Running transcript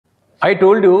I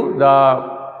told you the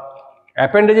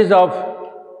appendages of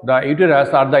the uterus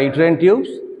are the uterine tubes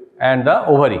and the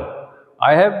ovary.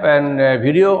 I have a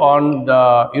video on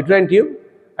the uterine tube.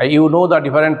 You know the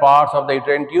different parts of the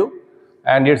uterine tube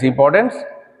and its importance.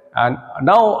 And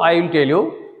now I will tell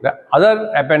you the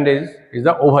other appendage is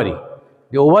the ovary.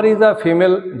 The ovary is the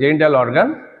female genital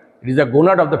organ. It is the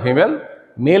gonad of the female.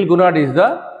 Male gonad is the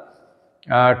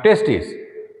testis.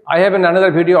 I have another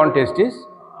video on testis.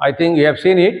 I think you have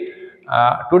seen it.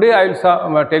 Today I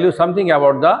will tell you something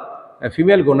about the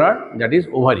female gonad, that is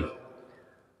ovary.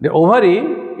 The ovary,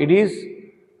 it is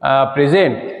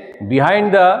present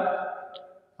behind the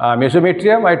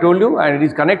mesometrium, I told you, and it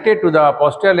is connected to the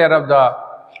posterior layer of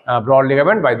the broad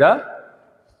ligament by the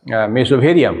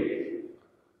mesovarium,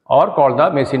 or called the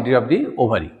mesentery of the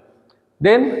ovary.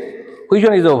 Then which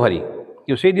one is the ovary?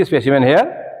 You see this specimen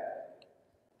here.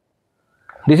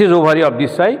 This is ovary of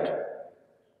this side.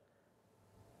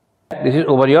 This is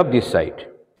ovary of this side.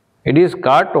 It is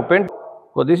cut open.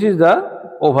 So this is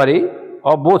the ovary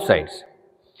of both sides.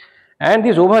 And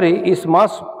this ovary is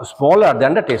much smaller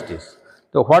than the testis.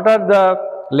 So what are the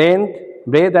length,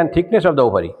 breadth and thickness of the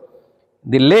ovary?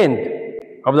 The length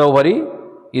of the ovary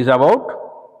is about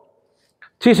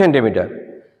 3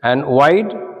 centimeter and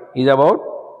wide is about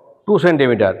 2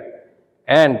 centimeter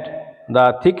and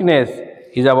the thickness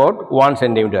is about 1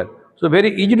 centimeter. So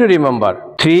very easy to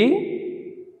remember. 3,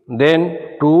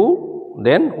 then 2,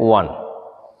 then 1.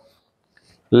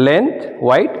 Length,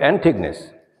 height and thickness.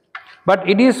 But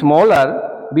it is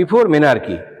smaller before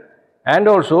menarche and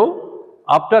also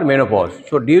after menopause.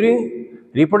 So during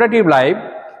reproductive life,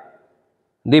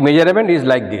 the measurement is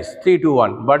like this, 3 to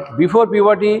 1. But before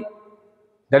puberty,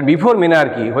 then before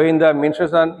menarche, when the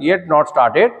menstruation yet not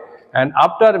started, and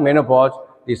after menopause,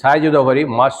 the size of the ovary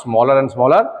much smaller and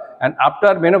smaller, and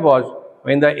after menopause,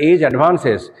 when the age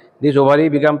advances, this ovary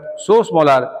becomes so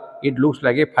smaller, it looks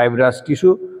like a fibrous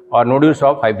tissue or nodules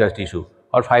of fibrous tissue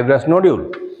or fibrous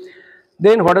nodule.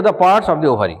 Then what are the parts of the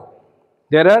ovary?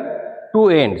 There are 2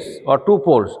 ends or 2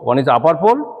 poles. One is upper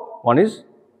pole, one is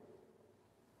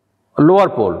lower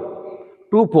pole.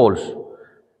 2 poles.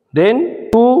 Then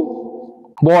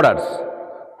 2 borders.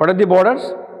 What are the borders?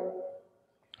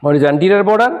 One is anterior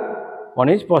border, one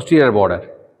is posterior border.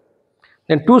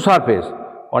 Then 2 surface.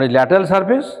 One is lateral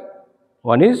surface,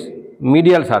 one is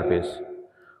medial surface.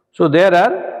 So there are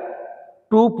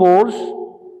 2 poles,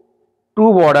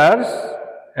 2 borders,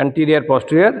 anterior,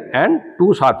 posterior and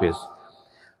 2 surface.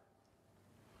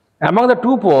 Among the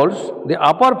 2 poles, the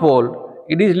upper pole,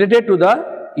 it is related to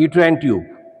the uterine tube.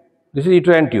 This is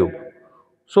uterine tube.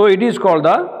 So it is called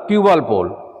the tubal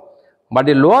pole. But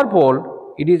the lower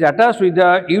pole, it is attached with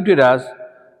the uterus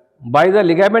by the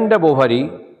ligament of ovary.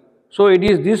 So it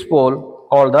is this pole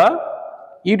called the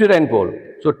uterine pole.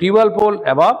 So tubal pole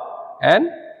above and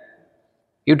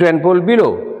uterine pole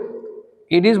below.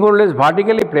 It is more or less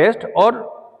vertically placed or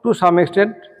to some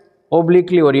extent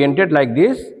obliquely oriented like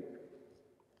this.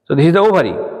 So this is the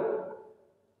ovary.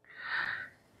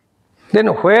 Then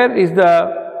where is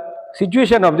the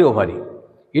situation of the ovary?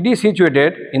 It is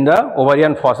situated in the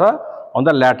ovarian fossa on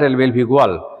the lateral pelvic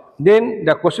wall. Then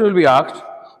the question will be asked,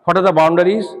 what are the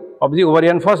boundaries of the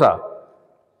ovarian fossa?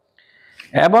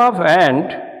 Above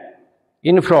and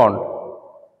in front,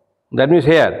 that means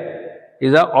here,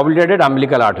 is the obliterated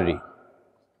umbilical artery.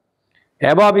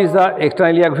 Above is the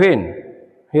external iliac vein,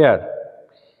 here.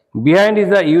 Behind is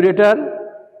the ureter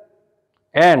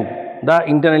and the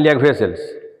internal iliac vessels.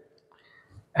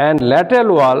 And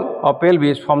lateral wall of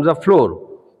pelvis forms the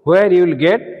floor, where you will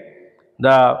get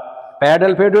the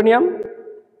parietal peritoneum,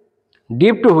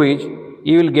 deep to which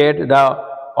you will get the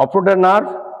obturator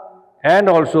nerve and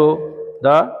also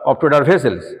the obturator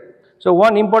vessels. So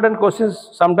one important question is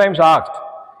sometimes asked,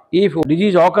 if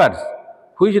disease occurs,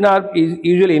 which nerve is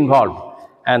usually involved?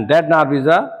 And that nerve is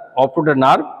the obturator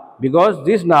nerve, because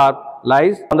this nerve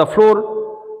lies on the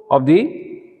floor of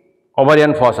the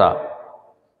ovarian fossa.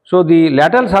 So the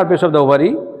lateral surface of the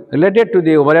ovary related to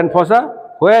the ovarian fossa,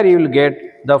 where you will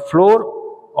get the floor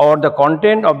or the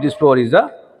content of this floor is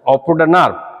the obturator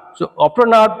nerve. So obturator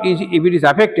nerve is, if it is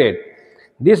affected,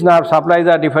 this nerve supplies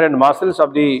the different muscles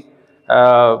of the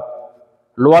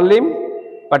lower limb,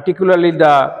 particularly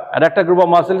the adductor group of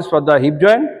muscles for the hip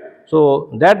joint. So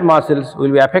that muscles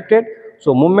will be affected.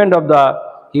 So movement of the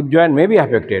hip joint may be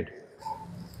affected.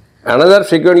 Another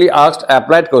frequently asked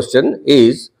applied question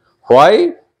is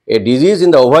why a disease in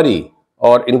the ovary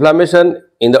or inflammation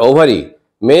in the ovary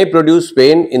may produce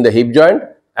pain in the hip joint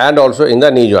and also in the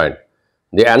knee joint.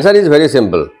 The answer is very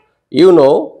simple. You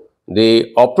know,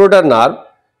 the obturator nerve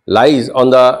lies on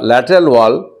the lateral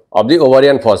wall of the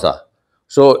ovarian fossa.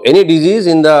 So, any disease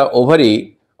in the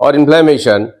ovary or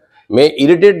inflammation may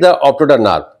irritate the obturator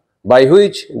nerve, by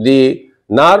which the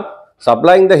nerve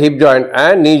supplying the hip joint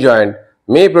and knee joint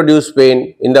may produce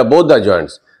pain in both the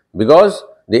joints, because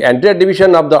the anterior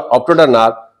division of the obturator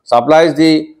nerve supplies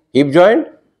the hip joint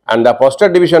and the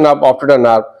posterior division of obturator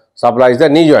nerve supplies the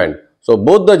knee joint. So,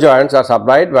 both the joints are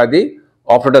supplied by the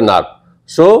obturator nerve.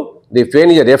 So, the pain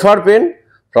is a referred pain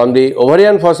from the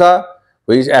ovarian fossa,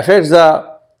 which affects the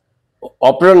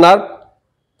obturator nerve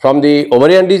from the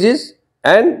ovarian disease,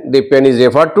 and the pain is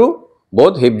referred to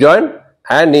both hip joint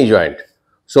and knee joint.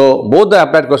 So, both the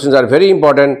applied questions are very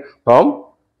important from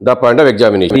the point of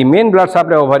examination. The main blood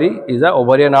supply ovary is the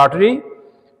ovarian artery,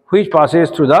 which passes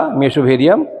through the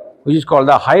mesovarium, which is called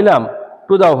the hilum,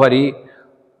 to the ovary,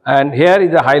 and here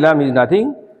is the hilum is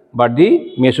nothing but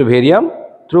the mesovarium,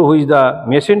 through which the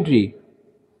mesentery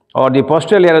or the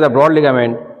posterior layer of the broad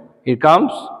ligament, it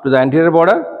comes to the anterior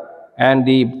border, and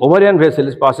the ovarian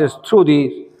vessels passes through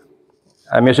the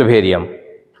mesovarium.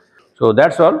 So,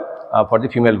 that is all for the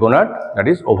female gonad, that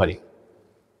is ovary.